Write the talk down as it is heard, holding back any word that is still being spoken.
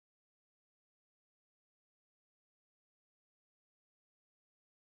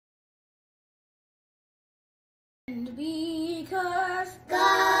And because God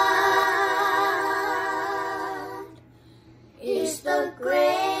is the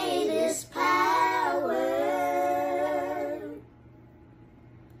greatest power,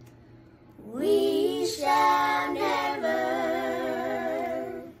 we shall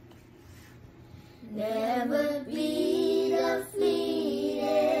never be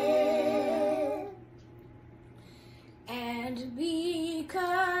defeated. And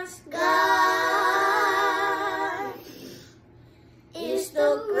because God is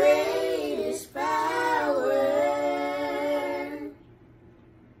the greatest power,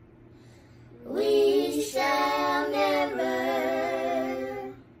 we shall never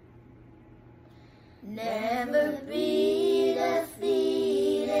be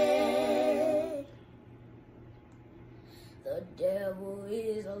defeated. the devil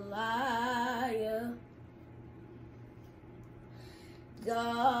is a liar,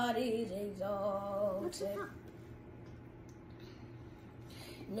 God is exalted.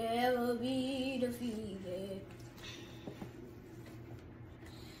 Never be defeated.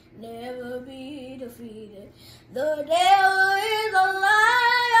 Never be defeated. The devil is a liar.